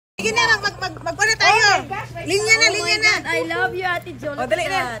Sige na, magpuna tayo. Linya na, linya na. I love you, Ate Jo. Oh, dali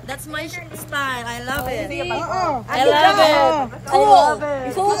na. That's my style. I love it. I love it. Cool.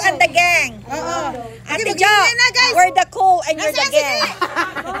 Cool and the gang. Ate Jo, we're the cool and you're the gang.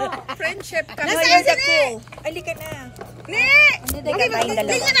 Friendship ka. You're the cool. Ali ka na. Linya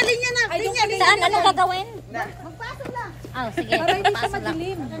na, linya na. Saan? Anong gagawin? Magpasok lang. Oh, sige. Para hindi siya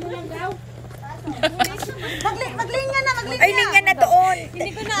madilim. Ano lang daw? Maglinya na, maglinya. Ay, linya na doon.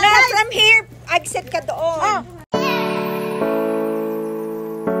 No, from here, exit ka doon.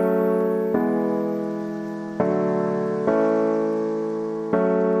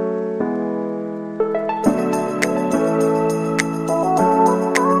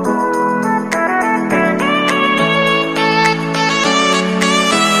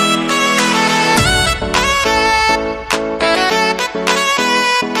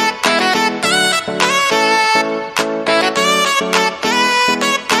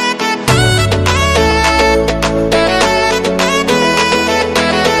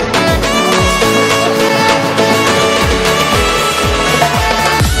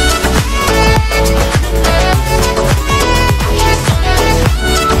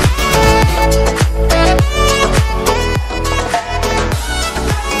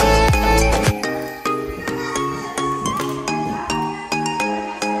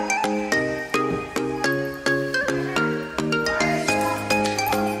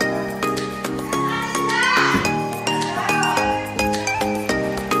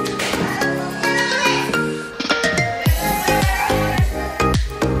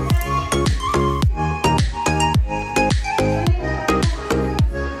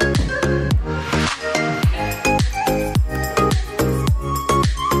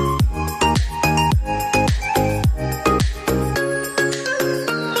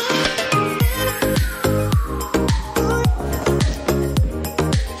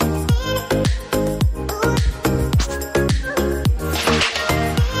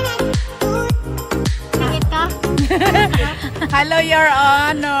 Hello, Your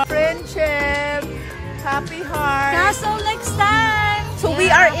Honor. Friendship. Happy heart. Castle next time. So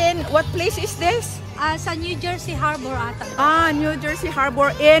we are in, what place is this? Sa New Jersey Harbor ata. New Jersey Harbor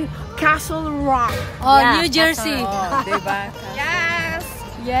in Castle Rock. Oh, yeah, New Jersey. Oh, diba? Yes.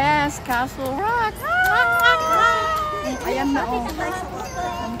 Yes, Castle Rock. Ayan na, oh.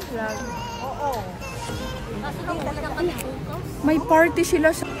 Ang flag. May party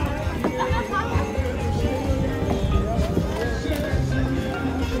sila sa...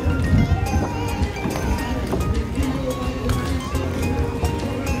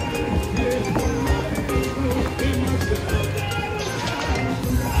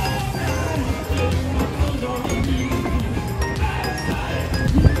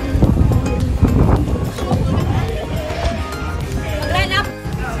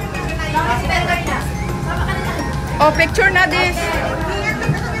 Oh, picture na this.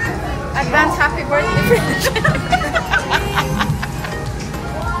 Advance happy birthday.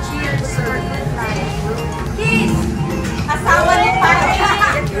 Cheers for good life. Kiss! Asawa ni Pari.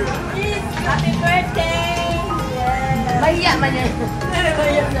 Kiss! Happy birthday! Mahiya man yan.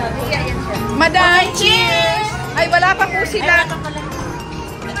 Mahiya yan siya. Madam, cheers! Ay, wala pa po sila.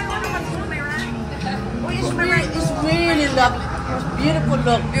 It's really lovely. Beautiful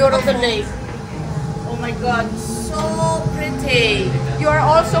look. Beautiful lake. Oh my God. So pretty. You are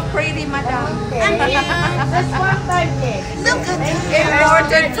also pretty, madam. That's one time cake. Look at that.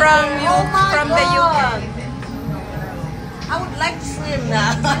 Imported from the UK. I would like to swim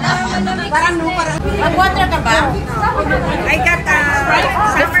na. Parang mag-water ka ba? I got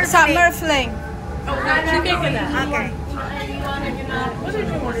summer fling. Okay. What did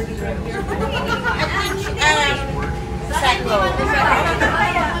you order to drink? Sacco.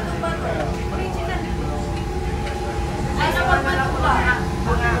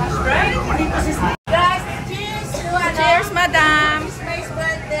 Guys, cheers to Cheers, madam.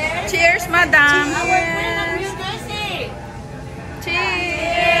 birthday. Cheers, madam.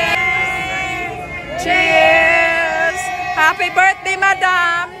 Cheers. Cheers. Happy birthday,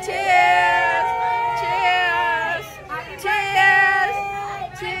 madam. Cheers. Cheers. Cheers.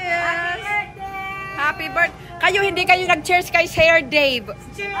 Cheers. Happy birthday. Kayo, hindi kayo nag-cheers kay Sir Dave.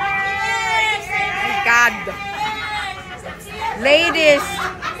 Cheers. My God. Ladies.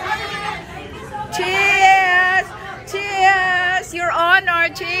 Cheers. Cheers. Your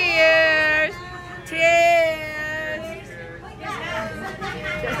Honor. Cheers. Cheers.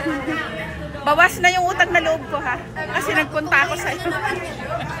 Bawas na yung utang na loob ko, ha? Kasi nagpunta ako sa'yo.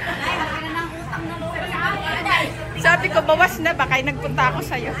 Sabi ko, bawas na ba? Kaya nagpunta ako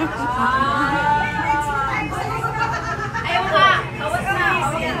sa'yo. Ayaw ka. Bawas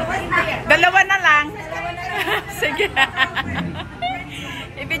na.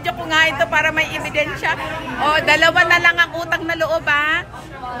 I-video ko nga ito para may ebidensya. O, dalawa na lang ang utang na loob, ha?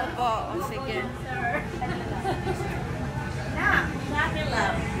 Opo, o, sige.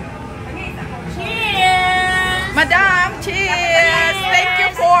 Cheers! Madam, cheers! Thank you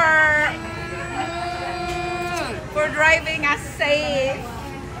for driving us safe.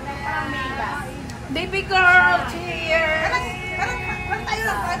 Baby girl, cheers! Parang tayo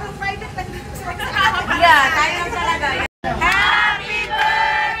lang, parang private lang. Yeah, tayo lang talaga. Happy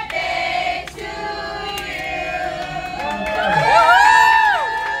birthday to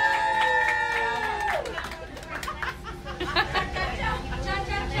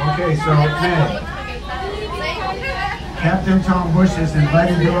Okay, so Ed, Captain Tom Bush has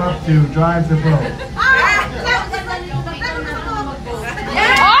invited you up to drive the boat.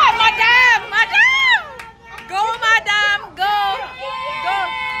 Oh, madam! Madam! Go, madam! Go! Go!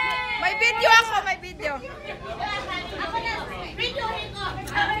 May video ako, may video.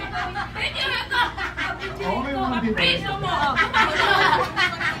 Only one video.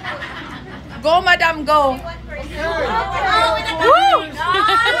 Go, madam, go! Woo!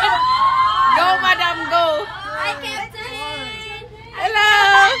 Go, madam, go! Hi, Captain! Hello!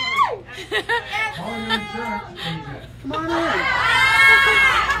 All your insurance agent.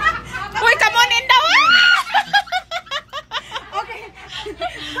 Uy, come on in daw! Okay.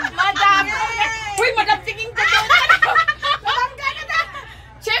 Madam! Uy, madam, tingin ka doon! Madam, gano'n na!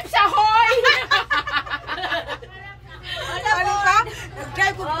 Chips, ahoy! Ano ka?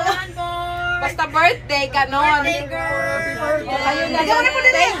 Nag-drive ko po. Basta birthday, ganon. Birthday girl! Ayun na yun.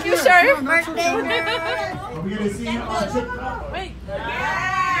 Thank you, sir. Birthday girl! Are we going to see you on TikTok?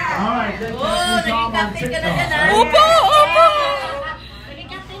 All right, then Captain Tom on TikTok. Opo, opo!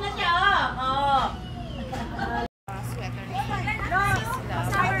 Nagkakapin na siya, oh.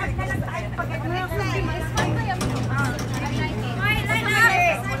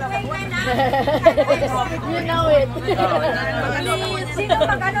 You know it. Sino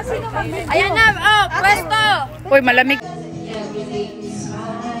mag-ano? Ayan na, oh, pwesto! Uy, malamig.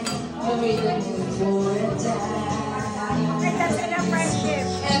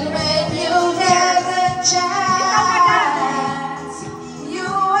 And when you have a chance,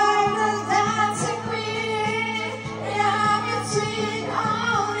 you are the dancing queen. Young and sweet,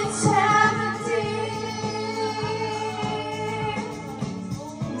 only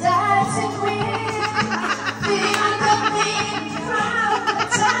 17. Dancing queen, feel the beat from the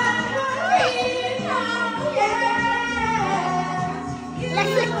tambourine. Oh yeah, you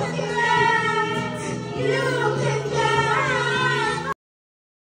can dance, you can dance.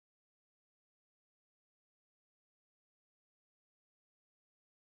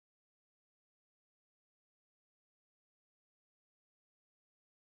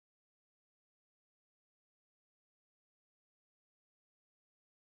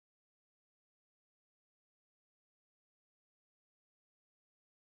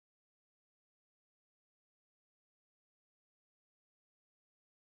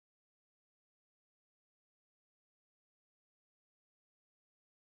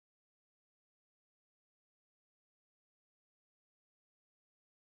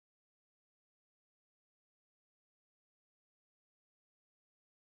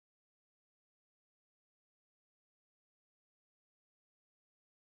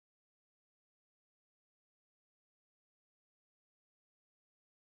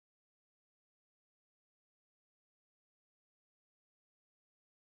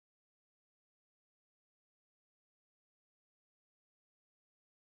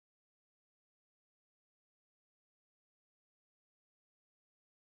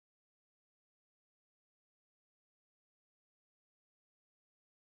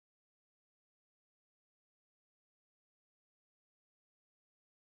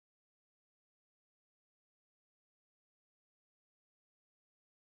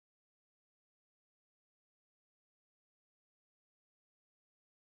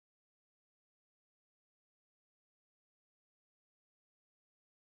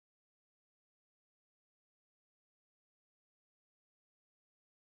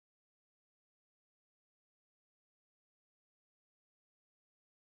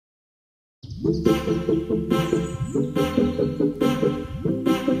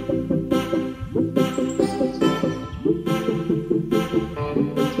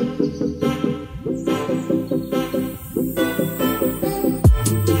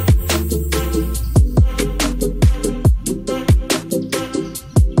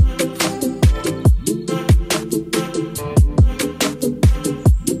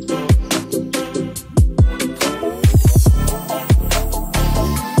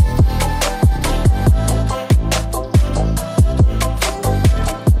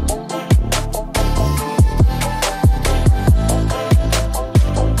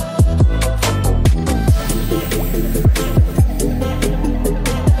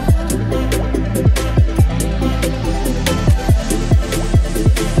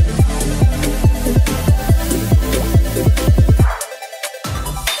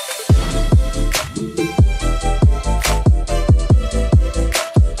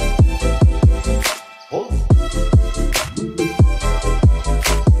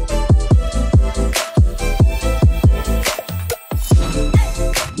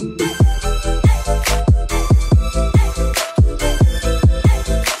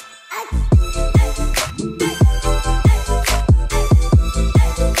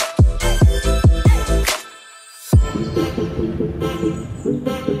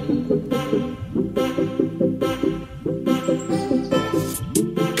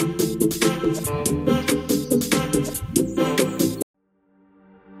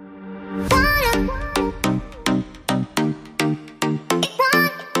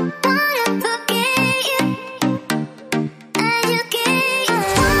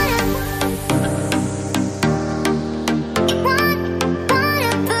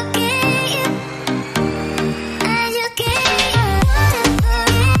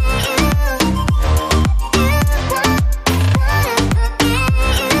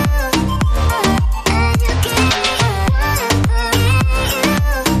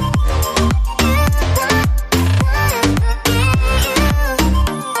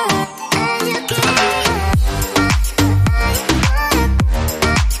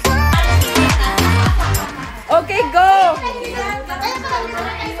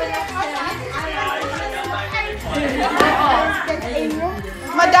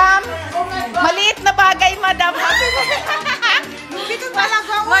 bagay, madam. Happy birthday. Dito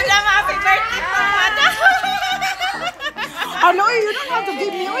talaga. Madam, happy birthday po, madam. Ano, yun ang mga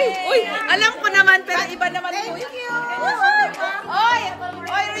give me, uy. Uy, alam ko naman, pero iba naman po yun.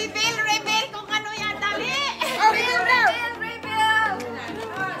 Oy, reveal kung ano yan, dali.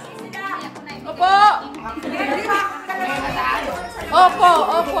 Opo.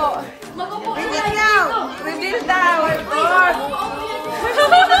 Opo. Reveal daw.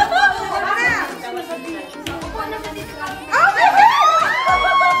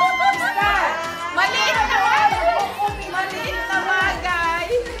 Maliit na bagay.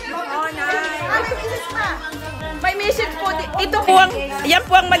 May message po. Ito po ang, yan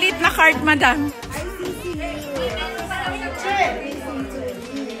po ang maliit na card, madam.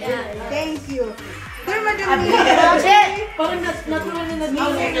 Thank you. There, madam. Parang natural na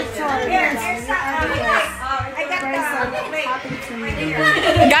Sorry. I got Happy to meet you.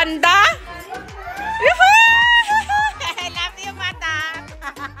 Ganon.